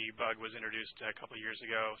the bug was introduced a couple of years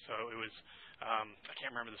ago. So it was, I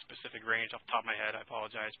can't remember the specific range off the top of my head. I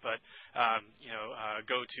apologize. But,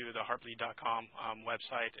 go to the heartbleed.com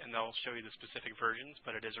website, and they'll show you the specific versions,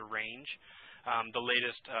 but it is a range. The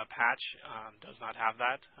latest patch does not have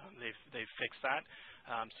that. They've fixed that.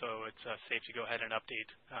 So it's safe to go ahead and update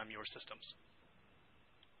your systems.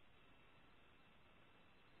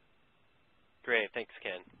 Great. Thanks,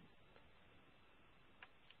 Ken.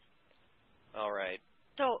 All right.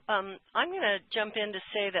 So I'm going to jump in to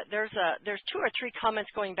say that there's 2 or 3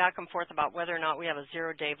 comments going back and forth about whether or not we have a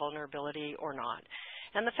 0-day vulnerability or not.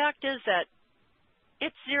 And the fact is that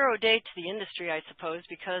it's 0-day to the industry, I suppose,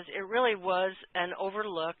 because it really was an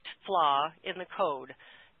overlooked flaw in the code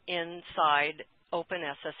inside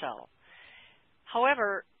OpenSSL.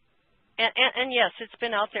 However, and yes, it's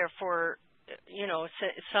been out there for,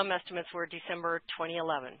 some estimates were December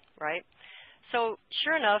 2011, right? So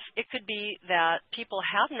sure enough, it could be that people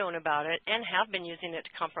have known about it and have been using it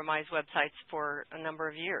to compromise websites for a number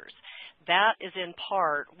of years. That is in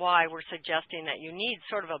part why we're suggesting that you need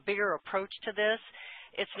sort of a bigger approach to this.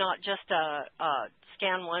 It's not just a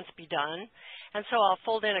scan once, be done. And so I'll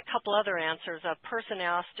fold in a couple other answers. A person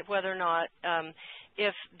asked whether or not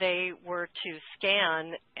if they were to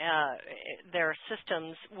scan their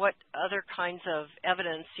systems, what other kinds of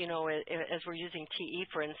evidence, you know, as we're using TE,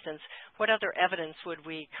 for instance, what other evidence would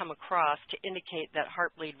we come across to indicate that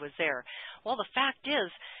Heartbleed was there? Well, the fact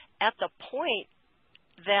is, at the point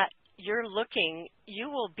that you're looking, you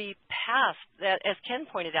will be past that, as Ken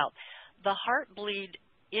pointed out, the Heartbleed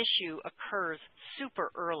issue occurs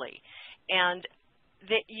super early, and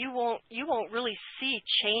that you won't really see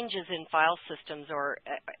changes in file systems or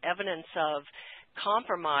evidence of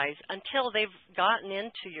compromise until they've gotten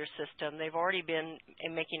into your system. They've already been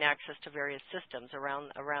making access to various systems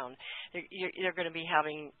around. They're going to be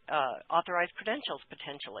having authorized credentials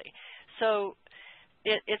potentially. So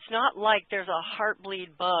it's not like there's a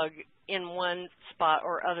Heartbleed bug in one spot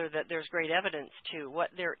or other that there's great evidence to. What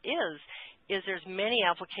there is there's many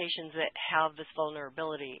applications that have this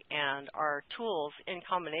vulnerability, and our tools in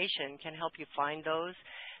combination can help you find those,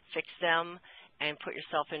 fix them, and put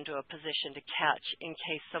yourself into a position to catch in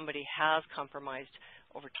case somebody has compromised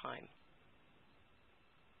over time.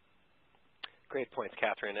 Great points,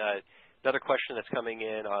 Catherine. Another question that's coming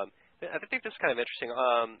in, I think this is kind of interesting.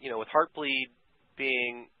 You know, with Heartbleed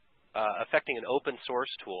being affecting an open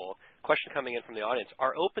source tool, question coming in from the audience,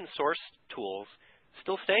 are open source tools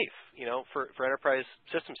still safe, you know, for enterprise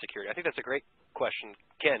system security? I think that's a great question.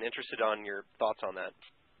 Ken, interested on your thoughts on that.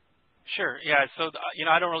 Sure. Yeah. So, you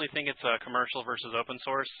know, I don't really think it's a commercial versus open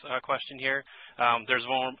source question here. There's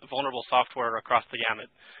vulnerable software across the gamut.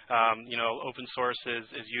 You know, open source is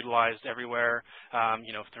utilized everywhere.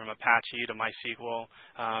 You know, from Apache to MySQL.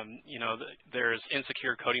 You know, there's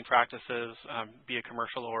insecure coding practices, be it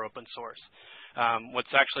commercial or open source. What's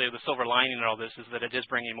actually the silver lining in all this is that it is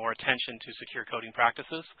bringing more attention to secure coding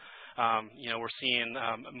practices. You know, we're seeing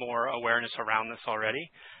more awareness around this already,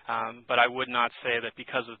 but I would not say that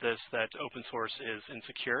because of this that open source is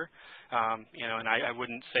insecure. You know, and I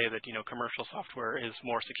wouldn't say that, you know, commercial software is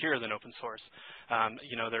more secure than open source.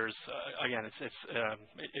 You know, there's again,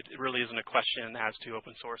 it really isn't a question as to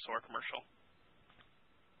open source or commercial.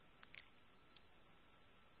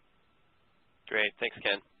 Great, thanks,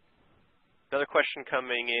 Ken. Another question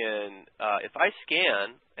coming in, if I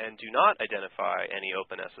scan and do not identify any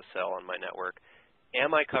open SSL on my network,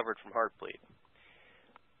 am I covered from Heartbleed?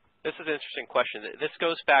 This is an interesting question. This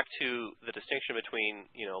goes back to the distinction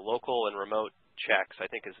between, you know, local and remote checks,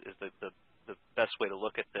 I think is the best way to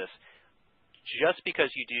look at this. Just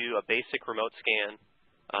because you do a basic remote scan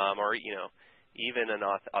or, you know, even an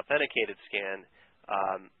authenticated scan,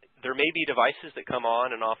 there may be devices that come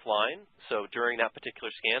on and offline. So during that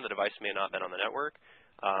particular scan, the device may not have been on the network.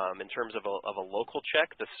 In terms of a local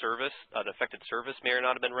check, the service, an affected service may or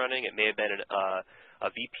not have been running. It may have been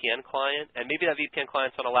a VPN client, and maybe that VPN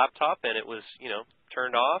client's on a laptop and it was, you know,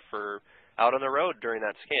 turned off or out on the road during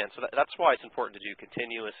that scan. So that's why it's important to do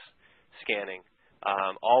continuous scanning,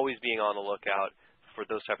 always being on the lookout for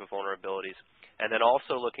those type of vulnerabilities, and then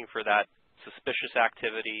also looking for that suspicious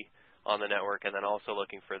activity on the network, and then also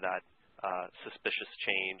looking for that suspicious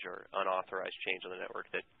change or unauthorized change on the network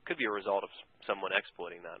that could be a result of someone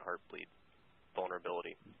exploiting that Heartbleed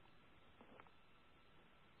vulnerability.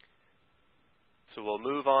 So we'll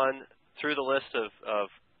move on through the list of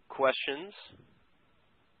questions.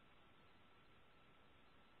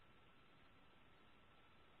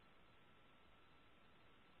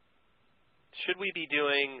 What should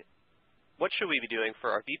we be doing for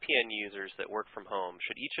our VPN users that work from home?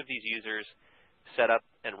 Should each of these users set up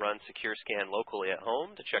and run secure scan locally at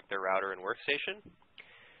home to check their router and workstation?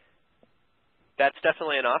 That's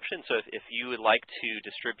definitely an option. So if you would like to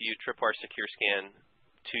distribute Tripwire Secure Scan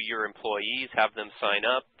to your employees, have them sign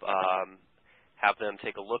up, have them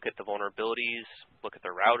take a look at the vulnerabilities, look at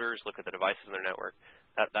their routers, look at the devices in their network,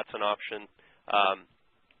 that's an option.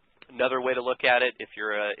 Another way to look at it, if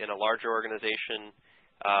you're in a larger organization,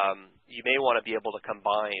 you may want to be able to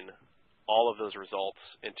combine all of those results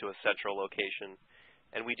into a central location.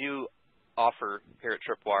 And we do offer here at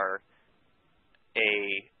Tripwire a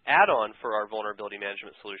add-on for our vulnerability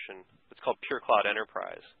management solution. It's called PureCloud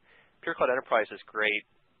Enterprise. PureCloud Enterprise is great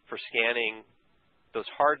for scanning those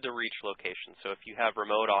hard-to-reach locations. So if you have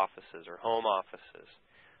remote offices or home offices,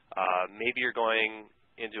 maybe you're going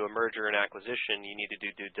into a merger and acquisition, you need to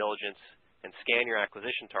do due diligence and scan your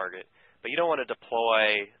acquisition target, but you don't want to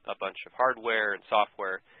deploy a bunch of hardware and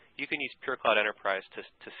software. You can use PureCloud Enterprise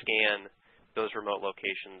to scan those remote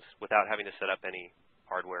locations without having to set up any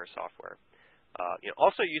hardware or software.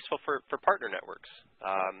 Also useful for partner networks.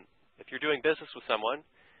 If you're doing business with someone,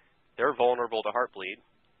 they're vulnerable to Heartbleed,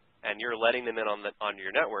 and you're letting them in on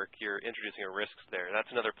your network, you're introducing a risk there.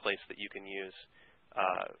 That's another place that you can use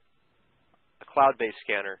a cloud-based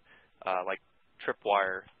scanner like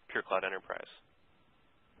Tripwire, Pure Cloud Enterprise.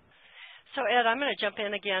 So Ed, I'm going to jump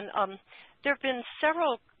in again. There have been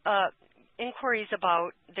several inquiries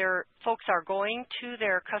about their folks are going to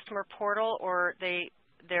their customer portal, or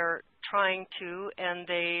they're trying to, and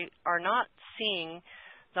they are not seeing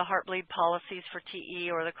the Heartbleed policies for TE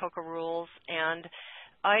or the COCA rules. And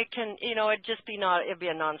I can, it'd be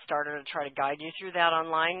a non-starter to try to guide you through that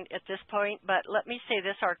online at this point. But let me say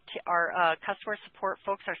this: our customer support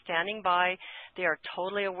folks are standing by. They are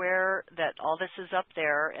totally aware that all this is up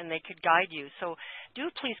there, and they could guide you. So do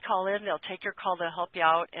please call in. They'll take your call to help you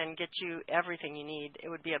out and get you everything you need. It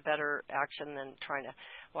would be a better action than trying to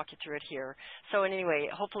walk you through it here. So anyway,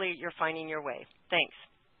 hopefully you're finding your way. Thanks.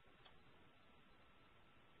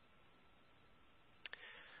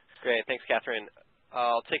 Great. Thanks, Catherine.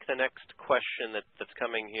 I'll take the next question that's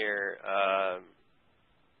coming here.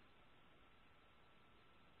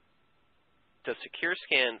 Does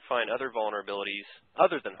SecureScan find other vulnerabilities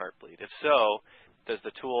other than Heartbleed? If so, does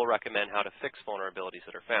the tool recommend how to fix vulnerabilities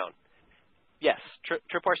that are found? Yes,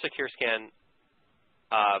 Tripwire SecureScan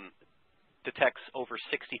detects over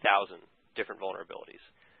 60,000 different vulnerabilities.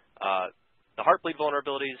 The Heartbleed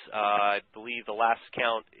vulnerabilities, I believe the last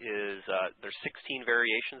count is there's 16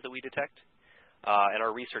 variations that we detect. And our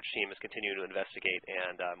research team is continuing to investigate,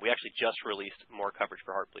 and we actually just released more coverage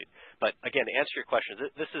for Heartbleed. But again, to answer your question,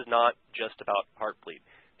 this is not just about Heartbleed.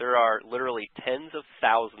 There are literally tens of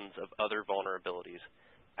thousands of other vulnerabilities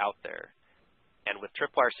out there. And with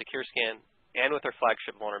Tripwire SecureScan and with our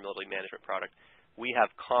flagship vulnerability management product, we have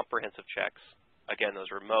comprehensive checks. Again, those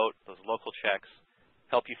remote, those local checks,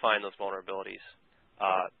 help you find those vulnerabilities,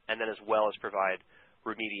 and then as well as provide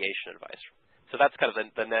remediation advice. So that's kind of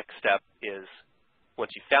the next step is, once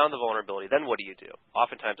you found the vulnerability, then what do you do?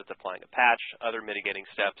 Oftentimes it's applying a patch, other mitigating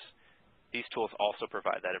steps. These tools also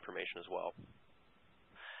provide that information as well.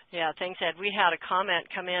 Yeah, thanks, Ed. We had a comment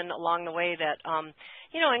come in along the way that,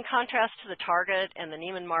 in contrast to the Target and the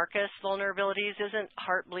Neiman Marcus vulnerabilities, isn't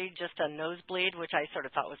Heartbleed just a nosebleed, which I sort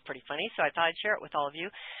of thought was pretty funny, so I thought I'd share it with all of you.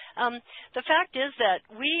 The fact is that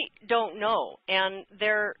we don't know, and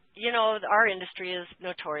our industry is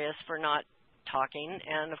notorious for not talking,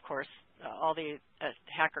 and of course, all the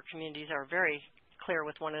hacker communities are very clear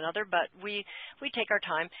with one another, but we take our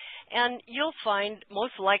time. And you'll find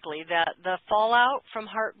most likely that the fallout from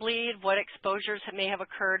Heartbleed, what exposures may have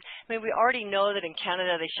occurred. I mean, we already know that in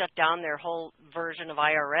Canada they shut down their whole version of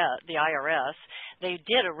the IRS. They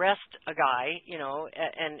did arrest a guy,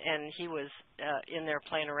 and he was in there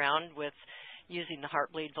playing around with using the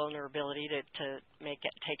Heartbleed vulnerability to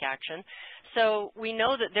take action. So we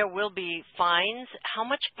know that there will be fines. How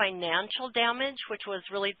much financial damage, which was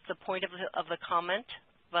really the point of the comment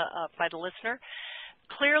by the listener.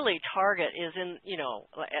 Clearly, Target is in,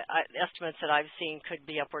 estimates that I've seen could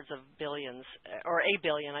be upwards of billions, or $1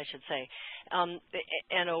 billion, I should say,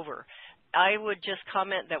 and over. I would just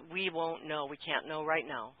comment that we won't know. We can't know right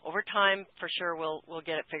now. Over time, for sure, we'll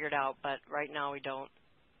get it figured out, but right now we don't.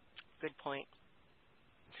 Good point.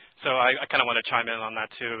 So I kind of want to chime in on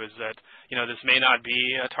that too, is that, this may not be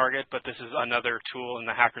a target, but this is another tool in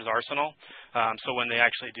the hacker's arsenal. So when they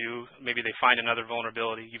actually do, maybe they find another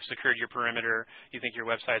vulnerability, you've secured your perimeter, you think your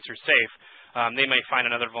websites are safe, they may find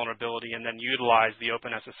another vulnerability and then utilize the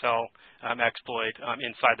OpenSSL exploit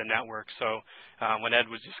inside the network. So when Ed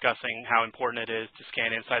was discussing how important it is to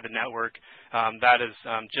scan inside the network, that is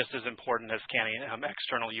just as important as scanning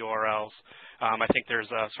external URLs. I think there's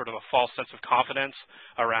a sort of a false sense of confidence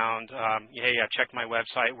around, hey, I checked my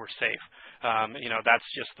website, we're safe. That's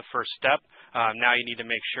just the first step. Now you need to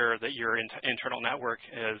make sure that your internal network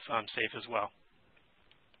is safe as well.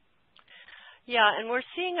 Yeah, and we're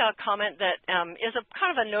seeing a comment that is a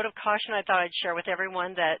kind of a note of caution I thought I'd share with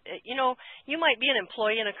everyone that, you might be an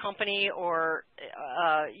employee in a company, or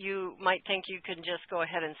you might think you can just go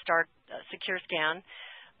ahead and start SecureScan.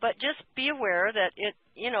 But just be aware that it,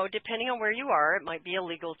 depending on where you are, it might be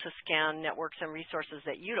illegal to scan networks and resources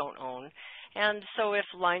that you don't own. And so if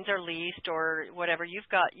lines are leased or whatever you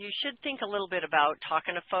should think a little bit about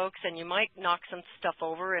talking to folks, and you might knock some stuff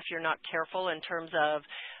over if you're not careful in terms of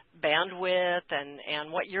bandwidth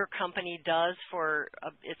and what your company does for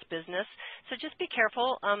its business. So just be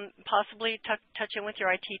careful. Possibly touch in with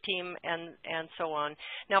your IT team and so on.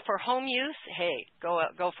 Now for home use, hey,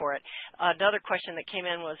 go for it. Another question that came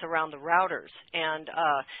in was around the routers, and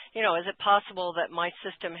is it possible that my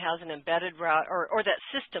system has an embedded router, or that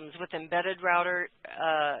systems with embedded router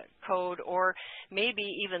code, or maybe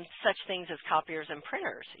even such things as copiers and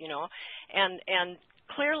printers, and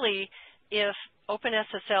clearly, if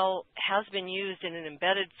OpenSSL has been used in an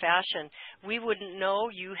embedded fashion, we wouldn't know.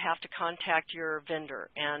 You have to contact your vendor,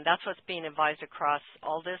 and that's what's being advised across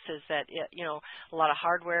all this, is that a lot of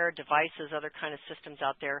hardware, devices, other kind of systems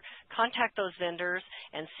out there. Contact those vendors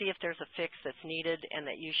and see if there's a fix that's needed, and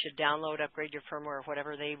that you should download, upgrade your firmware, or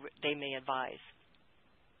whatever they may advise.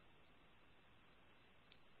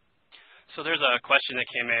 So there's a question that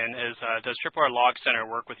came in, is does Tripwire Log Center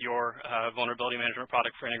work with your vulnerability management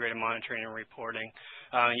product for integrated monitoring and reporting?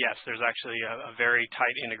 Yes, there's actually a very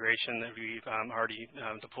tight integration that we've already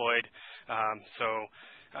deployed.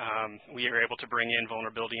 We are able to bring in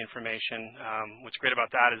vulnerability information. What's great about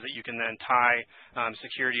that is that you can then tie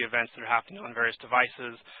security events that are happening on various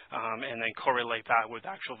devices and then correlate that with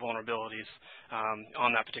actual vulnerabilities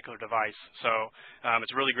on that particular device. So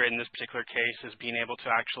it's really great in this particular case, is being able to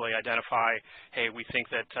actually identify, hey, we think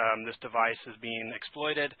that this device is being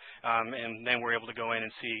exploited, and then we're able to go in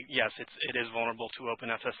and see, yes, it is vulnerable to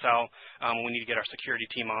OpenSSL. We need to get our security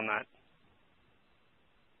team on that.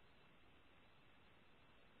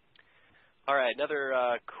 All right, another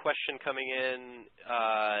question coming in.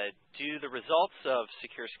 Do the results of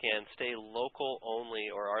SecureScan stay local only,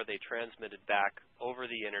 or are they transmitted back over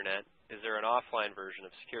the internet? Is there an offline version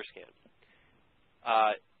of SecureScan?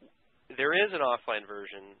 There is an offline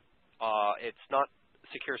version. It's not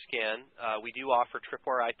SecureScan. We do offer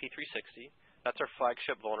Tripwire IP360. That's our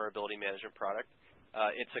flagship vulnerability management product.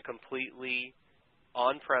 It's a completely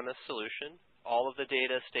on-premise solution. All of the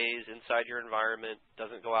data stays inside your environment,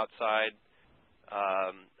 doesn't go outside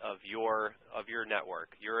of your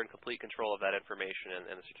network. You're in complete control of that information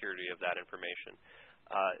and the security of that information.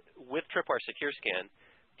 With Tripwire SecureScan,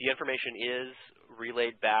 the information is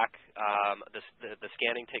relayed back. The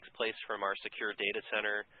scanning takes place from our secure data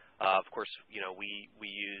center. Of course, we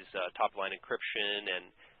use top-line encryption and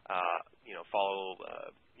follow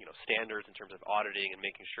standards in terms of auditing and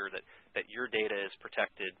making sure that your data is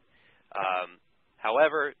protected.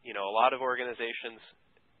 However, a lot of organizations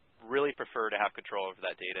really prefer to have control over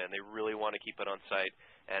that data, and they really want to keep it on site,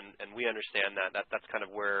 and we understand that. That's kind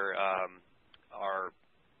of where our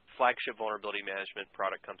flagship vulnerability management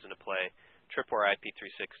product comes into play, Tripwire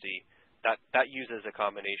IP360. That uses a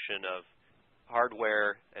combination of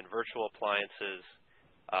hardware and virtual appliances,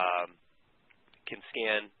 can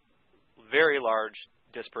scan very large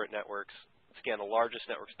disparate networks, scan the largest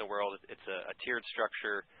networks in the world. It's a tiered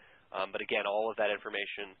structure, but again, all of that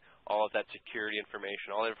information, all of that security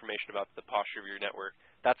information, all the information about the posture of your network,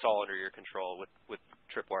 that's all under your control with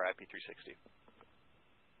Tripwire IP360.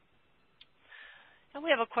 And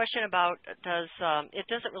we have a question about, it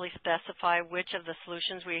doesn't really specify which of the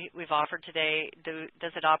solutions we've offered today,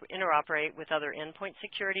 does it interoperate with other endpoint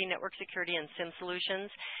security, network security, and SIM solutions?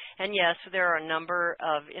 And yes, there are a number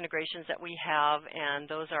of integrations that we have, and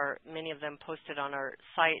those are, many of them, posted on our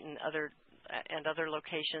site and other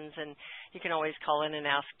locations, and you can always call in and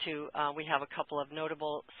ask to. We have a couple of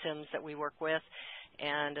notable SIMs that we work with,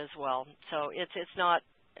 and as well. So it's not.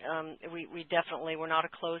 We're not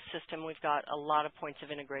a closed system. We've got a lot of points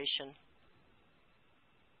of integration.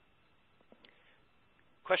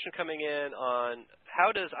 Question coming in on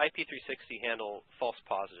how does IP360 handle false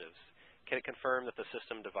positives? Can it confirm that the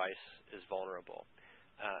system device is vulnerable?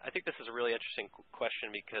 I think this is a really interesting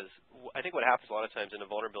question, because I think what happens a lot of times in a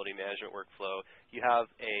vulnerability management workflow, you have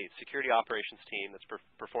a security operations team that's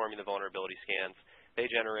performing the vulnerability scans. They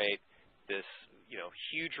generate this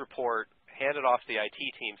huge report, hand it off to the IT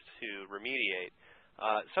teams to remediate.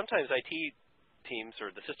 Sometimes IT teams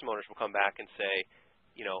or the system owners will come back and say,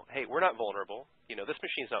 hey, we're not vulnerable. This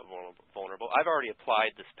machine's not vulnerable. I've already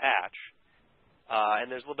applied this patch.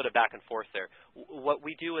 And there's a little bit of back and forth there. What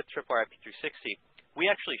we do with Tripwire IP360, we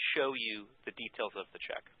actually show you the details of the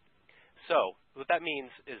check. So what that means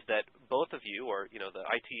is that both of you, or the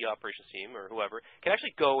IT operations team or whoever, can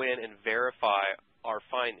actually go in and verify our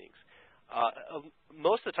findings.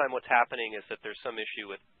 Most of the time what's happening is that there's some issue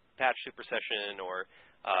with patch supersession, or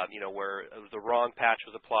where the wrong patch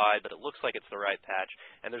was applied, but it looks like it's the right patch.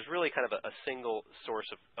 And there's really kind of a single source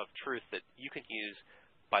of truth that you can use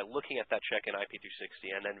by looking at that check in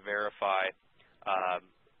IP360 and then verify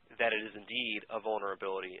that it is indeed a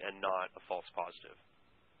vulnerability and not a false positive.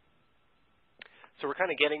 So we're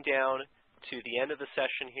kind of getting down to the end of the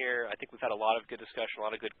session here. I think we've had a lot of good discussion, a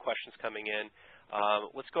lot of good questions coming in.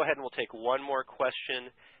 Let's go ahead and we'll take one more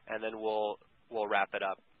question, and then we'll wrap it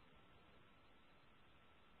up.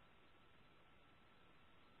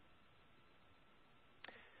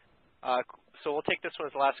 So we'll take this one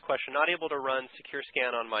as the last question. Not able to run secure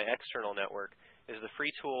scan on my external network. Is the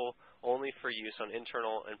free tool only for use on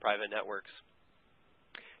internal and private networks?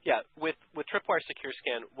 Yeah, with Tripwire Secure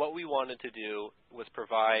Scan, what we wanted to do was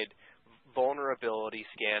provide vulnerability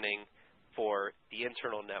scanning for the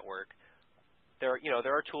internal network. There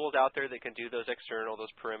are tools out there that can do those external, those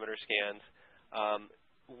perimeter scans.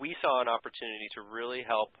 We saw an opportunity to really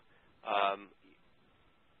help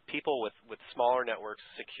people with smaller networks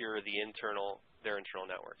secure their internal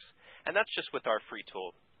networks, and that's just with our free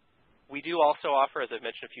tool. We do also offer, as I've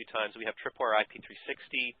mentioned a few times, we have Tripwire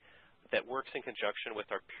IP360 that works in conjunction with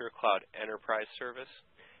our Pure Cloud Enterprise service.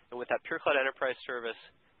 And with that Pure Cloud Enterprise service,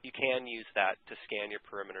 you can use that to scan your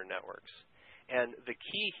perimeter networks. And the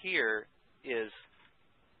key here is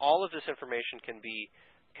all of this information can be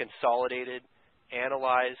consolidated,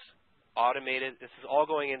 analyzed, automated. This is all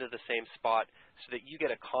going into the same spot so that you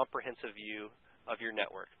get a comprehensive view of your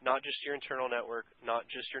network, not just your internal network, not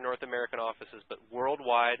just your North American offices, but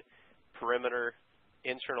worldwide perimeter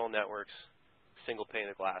internal networks, single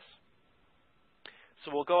pane of glass. So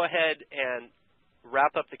we'll go ahead and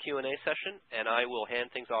wrap up the Q&A session, and I will hand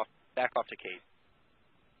things back off to Kate.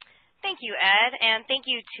 Thank you, Ed, and thank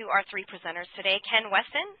you to our three presenters today, Ken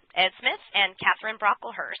Weston, Ed Smith, and Catherine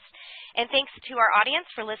Brocklehurst. And thanks to our audience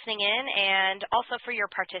for listening in and also for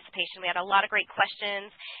your participation. We had a lot of great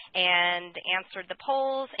questions and answered the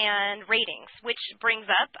polls and ratings, which brings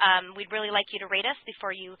up, we'd really like you to rate us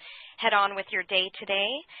before you head on with your day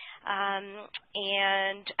today.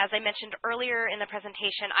 And as I mentioned earlier in the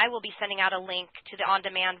presentation, I will be sending out a link to the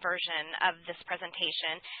on-demand version of this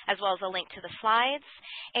presentation, as well as a link to the slides,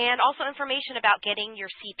 and also information about getting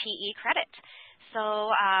your CPE credit.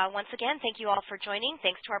 So once again, thank you all for joining.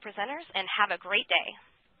 Thanks to our presenters, and have a great day.